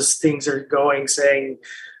when those things are going, saying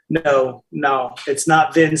no. It's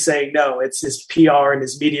not Vin saying no. It's his PR and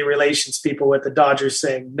his media relations people with the Dodgers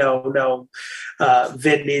saying no.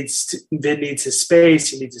 Vin needs his space.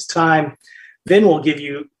 He needs his time. Vin will give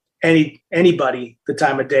you anybody the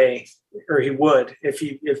time of day, or he would.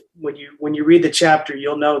 When you read the chapter,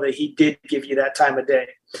 you'll know that he did give you that time of day.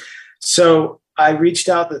 So I reached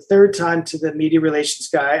out the 3rd time to the media relations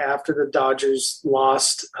guy after the Dodgers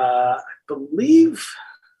lost, I believe,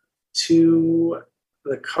 to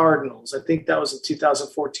the Cardinals. I think that was in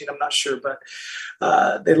 2014. I'm not sure, but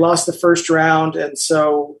they lost the 1st round. And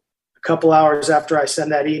so a couple hours after I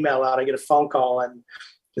send that email out, I get a phone call, and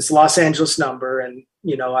it's a Los Angeles number. And,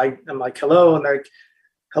 I'm like, hello. And they're like,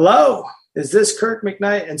 hello, is this Kirk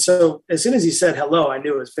McKnight? And so as soon as he said hello, I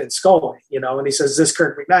knew it was Vin Scully, and he says, is this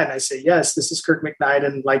Kirk McKnight? And I say, yes, this is Kirk McKnight.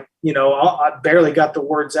 And I barely got the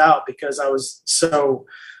words out because I was so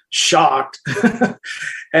shocked.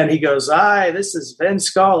 And he goes, hi, this is Vin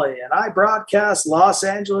Scully, and I broadcast Los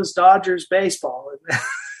Angeles Dodgers baseball.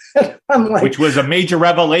 I'm like, which was a major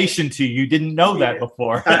revelation to you. You didn't know that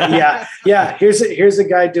before. Yeah. Here's a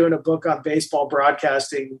guy doing a book on baseball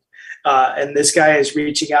broadcasting. And this guy is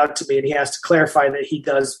reaching out to me, and he has to clarify that he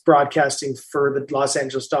does broadcasting for the Los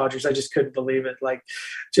Angeles Dodgers. I just couldn't believe it. Like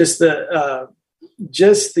just the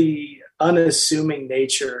unassuming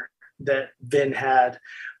nature that Vin had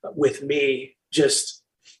with me. Just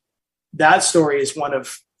that story is one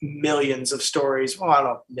of millions of stories. Well, I don't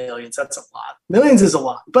know, millions, that's a lot. Millions is a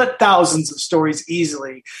lot, but thousands of stories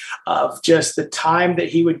easily of just the time that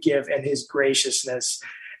he would give and his graciousness.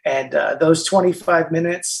 And those 25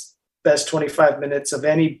 minutes, best 25 minutes of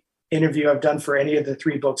any interview I've done for any of the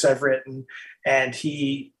 3 books I've written. And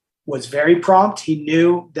he was very prompt. He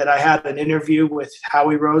knew that I had an interview with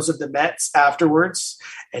Howie Rose of the Mets afterwards.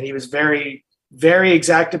 And he was very, very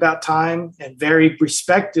exact about time and very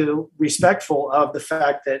respectful of the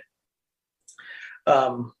fact that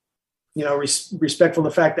respectful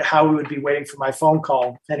of the fact that Howie would be waiting for my phone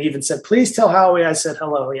call, and he even said, please tell Howie I said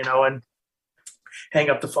hello, and hang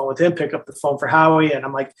up the phone with him, pick up the phone for Howie. And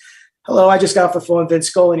I'm like, hello, I just got off the phone with Vince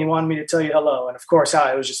Scully and he wanted me to tell you hello. And of course,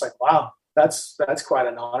 Howie was just like, wow, that's quite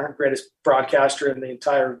an honor. Greatest broadcaster in the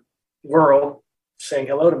entire world saying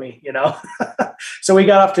hello to me, So we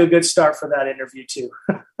got off to a good start for that interview too.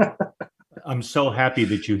 I'm so happy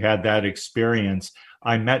that you had that experience.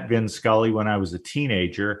 I met Vin Scully when I was a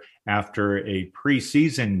teenager after a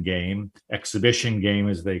preseason game, exhibition game,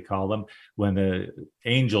 as they call them, when the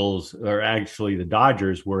Angels, or actually the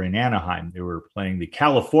Dodgers, were in Anaheim. They were playing the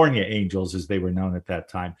California Angels, as they were known at that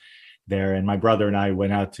time there. And my brother and I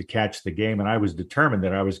went out to catch the game, and I was determined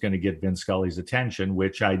that I was going to get Vin Scully's attention,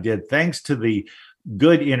 which I did thanks to the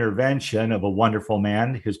good intervention of a wonderful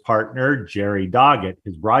man, his partner, Jerry Doggett,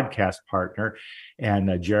 his broadcast partner.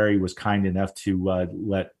 And Jerry was kind enough to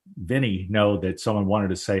let Vinny know that someone wanted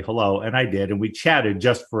to say hello. And I did. And we chatted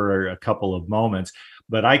just for a couple of moments.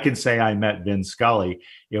 But I can say I met Vin Scully.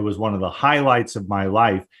 It was one of the highlights of my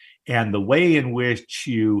life. And the way in which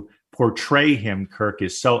you portray him, Kirk,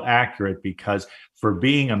 is so accurate, because for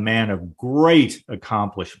being a man of great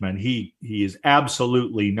accomplishment, he is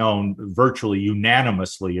absolutely known virtually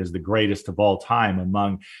unanimously as the greatest of all time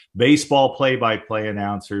among baseball play-by-play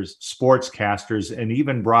announcers, sportscasters, and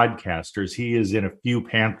even broadcasters. He is in a few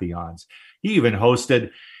pantheons. He even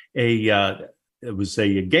hosted a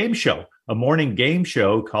game show, a morning game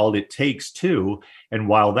show called It Takes Two. And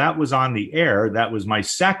while that was on the air, that was my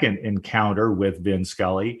second encounter with Vin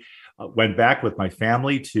Scully. Went back with my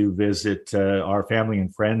family to visit our family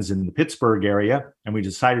and friends in the Pittsburgh area, and we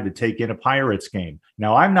decided to take in a Pirates game.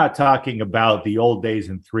 Now, I'm not talking about the old days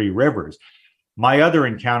in Three Rivers. My other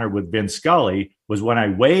encounter with Vin Scully was when I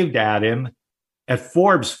waved at him at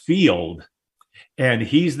Forbes Field, and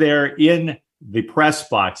he's there in the press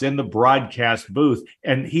box, in the broadcast booth,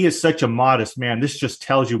 and he is such a modest man. This just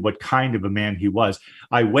tells you what kind of a man he was.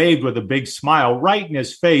 I waved with a big smile right in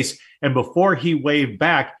his face, and before he waved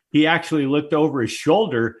back, he actually looked over his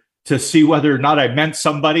shoulder to see whether or not I meant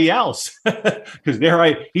somebody else. Because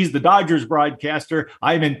he's the Dodgers broadcaster.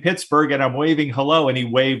 I'm in Pittsburgh and I'm waving hello, and he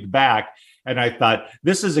waved back. And I thought,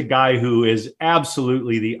 this is a guy who is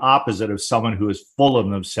absolutely the opposite of someone who is full of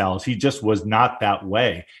themselves. He just was not that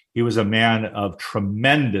way. He was a man of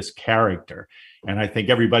tremendous character. And I think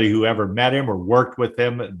everybody who ever met him or worked with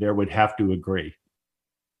him there would have to agree.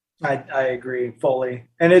 I agree fully.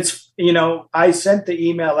 And it's, I sent the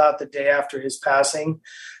email out the day after his passing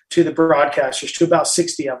to the broadcasters, to about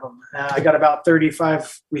 60 of them. I got about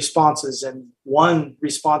 35 responses. And one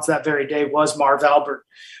response that very day was Marv Albert,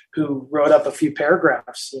 who wrote up a few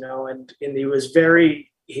paragraphs, and he was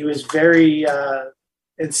very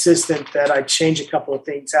insistent that I change a couple of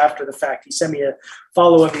things after the fact. He sent me a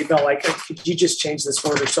follow-up email like, could you just change this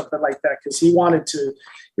word or something like that? Because he wanted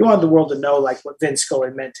the world to know like what Vin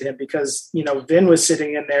Scully meant to him, because, Vin was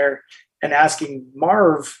sitting in there and asking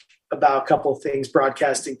Marv about a couple of things,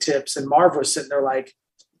 broadcasting tips. And Marv was sitting there like,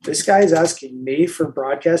 this guy is asking me for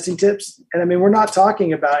broadcasting tips. And I mean, we're not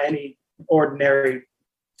talking about any ordinary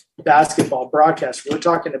basketball broadcaster. We're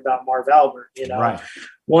talking about Marv Albert, right.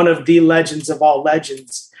 One of the legends of all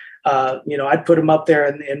legends. I'd put him up there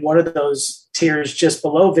in one of those tiers just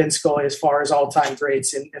below Vin Scully as far as all-time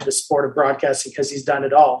greats in the sport of broadcasting, because he's done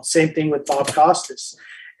it all. Same thing with Bob Costas.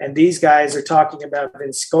 And these guys are talking about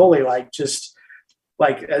Vin Scully just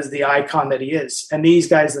as the icon that he is. And these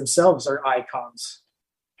guys themselves are icons.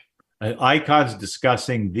 Icons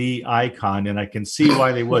discussing the icon, and I can see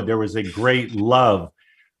why they would. There was a great love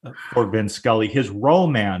for Vin Scully, his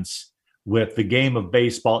romance with the game of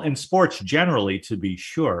baseball and sports generally, to be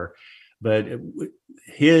sure. But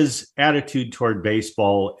his attitude toward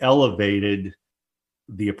baseball elevated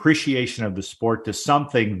the appreciation of the sport to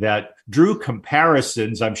something that drew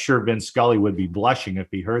comparisons. I'm sure Vin Scully would be blushing if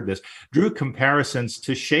he heard this, drew comparisons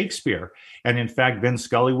to Shakespeare. And in fact, Vin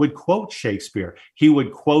Scully would quote Shakespeare. He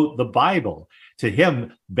would quote the Bible. To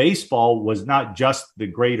him, baseball was not just the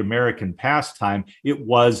great American pastime. It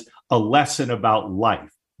was a lesson about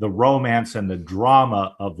life, the romance and the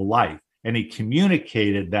drama of life. And he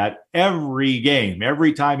communicated that every game,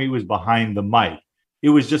 every time he was behind the mic. It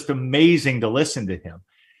was just amazing to listen to him.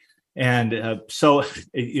 And so,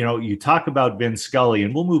 you talk about Vin Scully,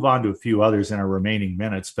 and we'll move on to a few others in our remaining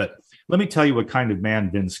minutes. But let me tell you what kind of man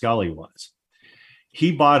Vin Scully was.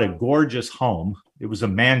 He bought a gorgeous home. It was a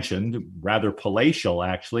mansion, rather palatial,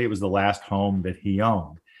 actually. It was the last home that he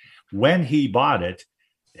owned. When he bought it,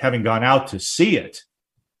 having gone out to see it,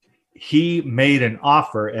 he made an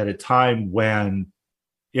offer at a time when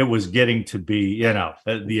it was getting to be,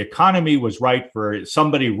 the economy was right for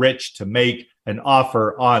somebody rich to make an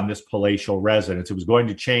offer on this palatial residence. It was going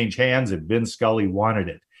to change hands, and Vin Scully wanted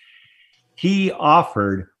it. He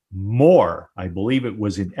offered more. I believe it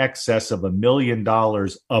was in excess of $1 million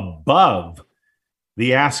above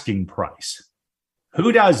the asking price.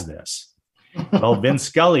 Who does this? Well, Vin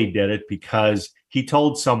Scully did it because he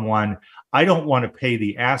told someone, I don't want to pay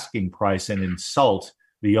the asking price and insult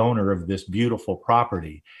the owner of this beautiful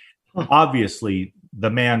property. Obviously, the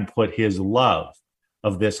man put his love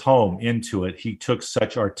of this home into it. He took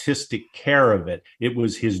such artistic care of it. It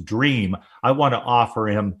was his dream. I want to offer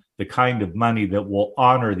him the kind of money that will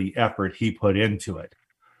honor the effort he put into it.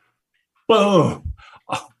 Boom.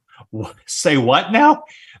 Say what now?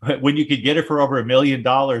 When you could get it for over $1 million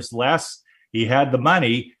less, he had the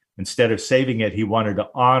money. Instead of saving it, he wanted to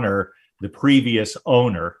honor the previous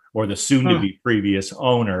owner, or the soon-to-be previous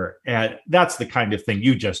owner. And that's the kind of thing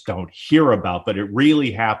you just don't hear about, but it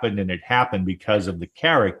really happened, and it happened because of the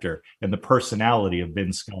character and the personality of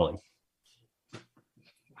Vin Scully.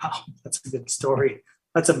 Wow, that's a good story.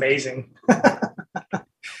 That's amazing.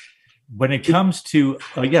 When it comes to,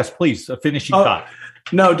 yes, please, a finishing thought.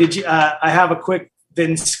 No, did you? I have a quick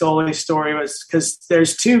Vin Scully story, was because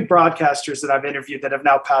there's two broadcasters that I've interviewed that have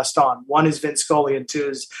now passed on. One is Vin Scully, and two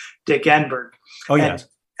is Dick Enberg. Oh, yes.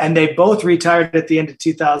 And they both retired at the end of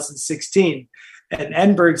 2016. And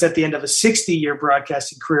Enberg's at the end of a 60-year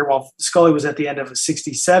broadcasting career, while Scully was at the end of a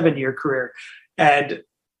 67-year career. And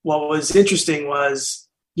what was interesting was,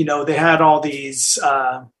 they had all these,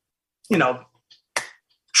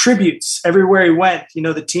 tributes everywhere he went.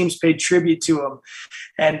 The teams paid tribute to him.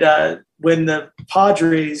 And when the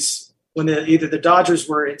Padres, either the Dodgers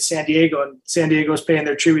were in San Diego, and San Diego was paying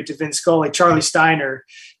their tribute to Vin Scully, Charlie Steiner,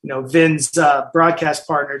 Vin's broadcast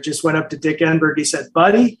partner, just went up to Dick Enberg. He said,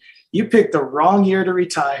 buddy, you picked the wrong year to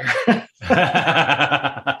retire.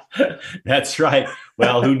 That's right.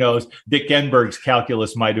 Well, who knows? Dick Enberg's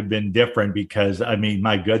calculus might have been different because,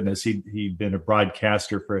 my goodness, he'd been a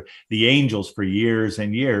broadcaster for the Angels for years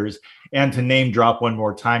and years. And to name drop one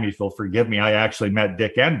more time, if you'll forgive me, I actually met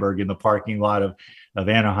Dick Enberg in the parking lot of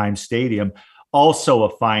Anaheim Stadium. Also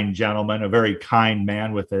a fine gentleman, a very kind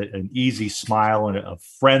man with an easy smile and a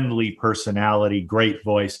friendly personality, great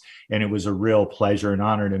voice. And it was a real pleasure and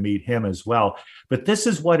honor to meet him as well. But this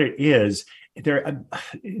is what it is.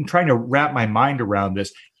 In trying to wrap my mind around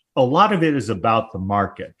this, a lot of it is about the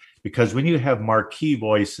market, because when you have marquee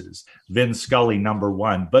voices, Vin Scully, number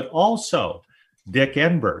one, but also Dick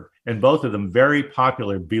Enberg, and both of them very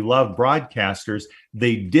popular, beloved broadcasters,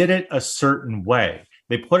 they did it a certain way.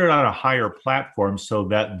 They put it on a higher platform so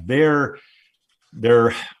that their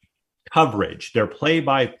coverage, their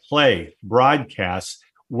play-by-play broadcasts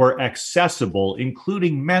were accessible,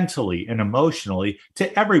 including mentally and emotionally,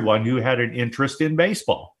 to everyone who had an interest in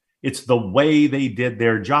baseball. It's the way they did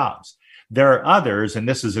their jobs. There are others, and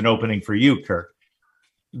this is an opening for you, Kirk.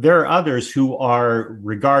 There are others who are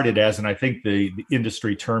regarded as, and I think the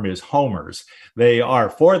industry term is homers. They are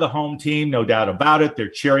for the home team, no doubt about it. They're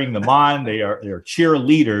cheering them on. They're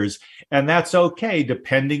cheerleaders, and that's okay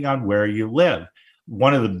depending on where you live.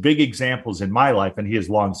 One of the big examples in my life, and he has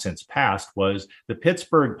long since passed, was the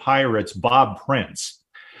Pittsburgh Pirates' Bob Prince.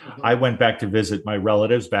 I went back to visit my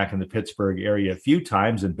relatives back in the Pittsburgh area a few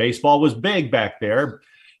times, and baseball was big back there.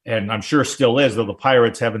 And I'm sure still is, though the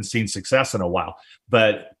Pirates haven't seen success in a while.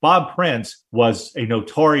 But Bob Prince was a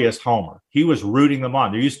notorious homer. He was rooting them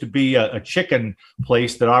on. There used to be a chicken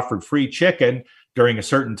place that offered free chicken during a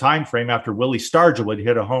certain time frame after Willie Stargell would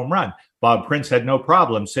hit a home run. Bob Prince had no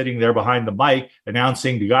problem sitting there behind the mic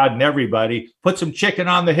announcing to God and everybody, put some chicken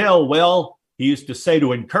on the hill, Will. He used to say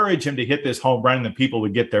to encourage him to hit this home run, and then people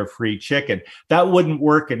would get their free chicken. That wouldn't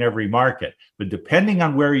work in every market. But depending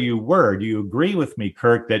on where you were, do you agree with me,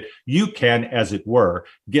 Kirk, that you can, as it were,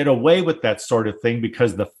 get away with that sort of thing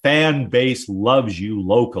because the fan base loves you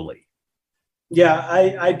locally? Yeah,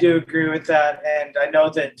 I do agree with that. And I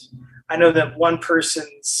know that one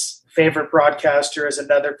person's favorite broadcaster is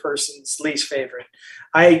another person's least favorite.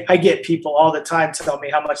 I get people all the time tell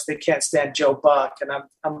me how much they can't stand Joe Buck. And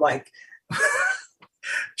I'm like,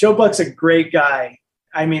 Joe Buck's a great guy.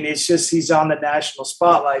 It's just he's on the national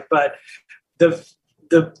spotlight. But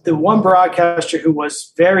the one broadcaster who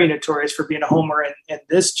was very notorious for being a homer in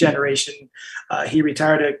this generation, he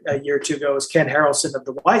retired a year or two ago, was Ken Harrelson of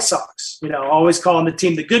the White Sox. Always calling the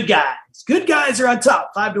team the good guys. Good guys are on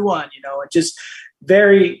top, 5-1. And just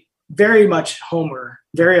very, very much homer.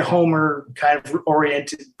 Very homer kind of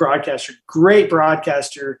oriented broadcaster, great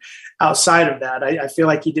broadcaster. Outside of that, I feel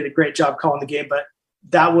like he did a great job calling the game, but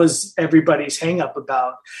that was everybody's hang up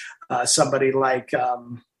about somebody like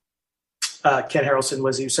Ken Harrelson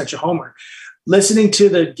was. He was such a homer. Listening to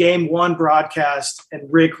the Game 1 broadcast and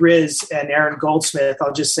Rick Riz and Aaron Goldsmith,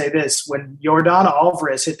 I'll just say this. When Yordan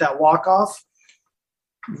Alvarez hit that walk-off,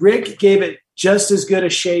 Rick gave it just as good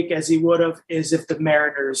a shake as he would have as if the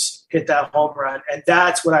Mariners hit that home run. And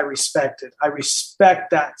that's what I respected. I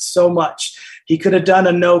respect that so much. He could have done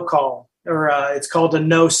a no call, or it's called a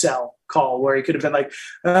no-sell call, where he could have been like,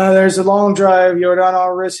 there's a long drive, Yordan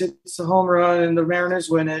Alvarez hits the home run and the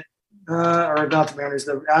Mariners win it. Or not the Mariners,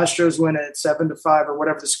 the Astros win it 7-5 or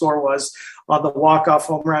whatever the score was on the walk-off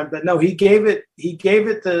home run. But no, he gave it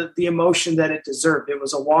the emotion that it deserved. It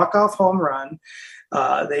was a walk-off home run.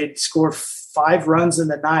 They'd scored 5 runs in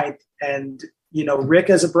the ninth. And, Rick,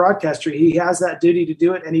 as a broadcaster, he has that duty to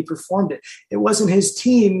do it, and he performed it. It wasn't his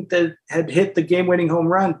team that had hit the game-winning home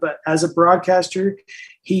run, but as a broadcaster,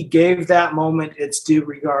 he gave that moment its due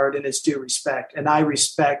regard and its due respect. And I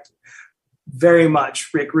respect very much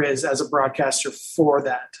Rick Riz as a broadcaster for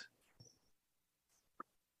that.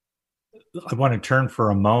 I want to turn for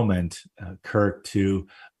a moment, Kirk, to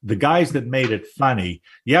the guys that made it funny.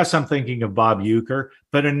 Yes, I'm thinking of Bob Uecker,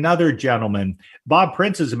 but another gentleman, Bob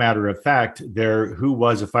Prince, as a matter of fact, who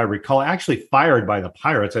was, if I recall, actually fired by the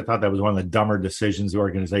Pirates. I thought that was one of the dumber decisions the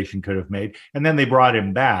organization could have made. And then they brought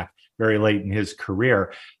him back very late in his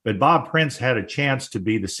career. But Bob Prince had a chance to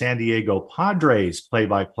be the San Diego Padres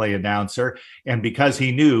play-by-play announcer. And because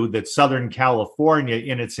he knew that Southern California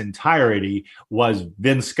in its entirety was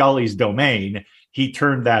Vin Scully's domain, he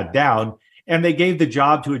turned that down. And they gave the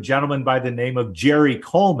job to a gentleman by the name of Jerry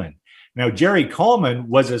Coleman. Now, Jerry Coleman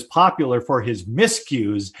was as popular for his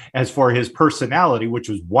miscues as for his personality, which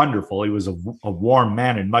was wonderful. He was a warm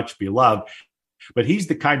man and much beloved. But he's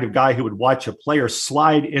the kind of guy who would watch a player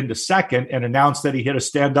slide into second and announce that he hit a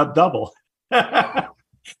stand-up double.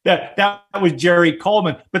 that was Jerry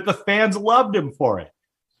Coleman, but the fans loved him for it.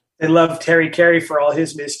 They loved Harry Carey for all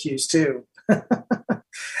his miscues too.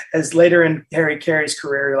 As later in Harry Carey's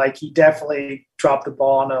career, he definitely dropped the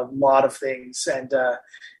ball on a lot of things. And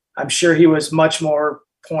I'm sure he was much more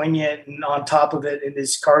poignant and on top of it in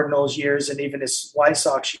his Cardinals years and even his White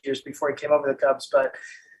Sox years before he came over to the Cubs. But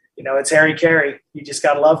it's Harry Carey. You just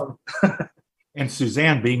got to love him. And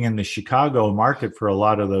Suzanne, being in the Chicago market for a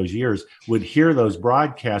lot of those years, would hear those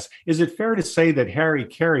broadcasts. Is it fair to say that Harry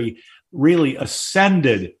Carey really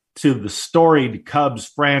ascended to the storied Cubs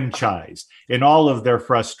franchise in all of their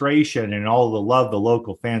frustration and all the love the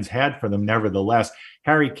local fans had for them? Nevertheless,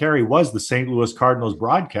 Harry Carey was the St. Louis Cardinals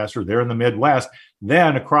broadcaster there in the Midwest,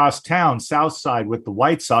 then across town, South Side with the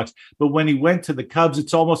White Sox. But when he went to the Cubs,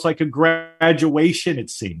 it's almost like a graduation, it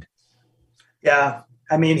seemed. Yeah.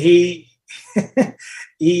 I mean,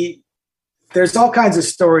 there's all kinds of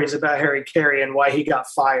stories about Harry Carey and why he got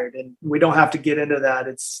fired. And we don't have to get into that.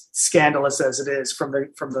 It's scandalous as it is from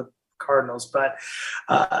the Cardinals. But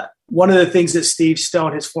one of the things that Steve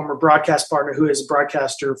Stone, his former broadcast partner, who is a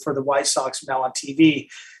broadcaster for the White Sox now on TV,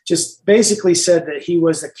 just basically said that he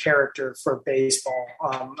was a character for baseball.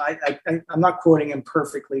 I'm not quoting him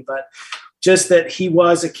perfectly, but just that he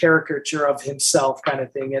was a caricature of himself kind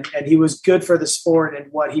of thing. And he was good for the sport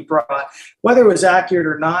and what he brought. Whether it was accurate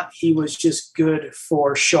or not, he was just good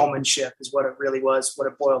for showmanship is what it really was, what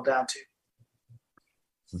it boiled down to.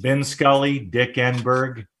 Vin Scully, Dick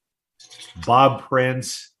Enberg, Bob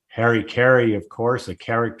Prince, Harry Carey, of course, a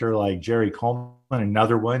character like Jerry Coleman,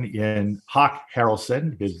 another one in Hawk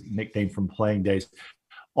Harrelson, his nickname from playing days.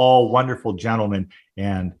 All wonderful gentlemen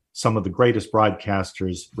and some of the greatest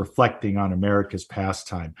broadcasters reflecting on America's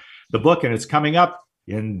pastime. The book, and it's coming up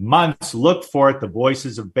in months. Look for it, The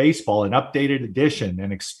Voices of Baseball, an updated edition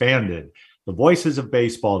and expanded. The Voices of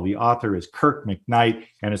Baseball. The author is Kirk McKnight,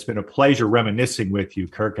 and it's been a pleasure reminiscing with you,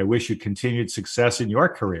 Kirk. I wish you continued success in your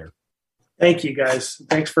career. Thank you, guys.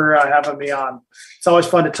 Thanks for having me on. It's always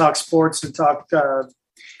fun to talk sports and talk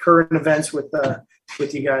current events with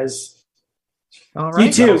you guys. All right.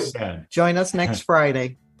 You too. Well, join us next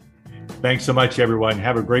Friday. Thanks so much, everyone.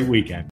 Have a great weekend.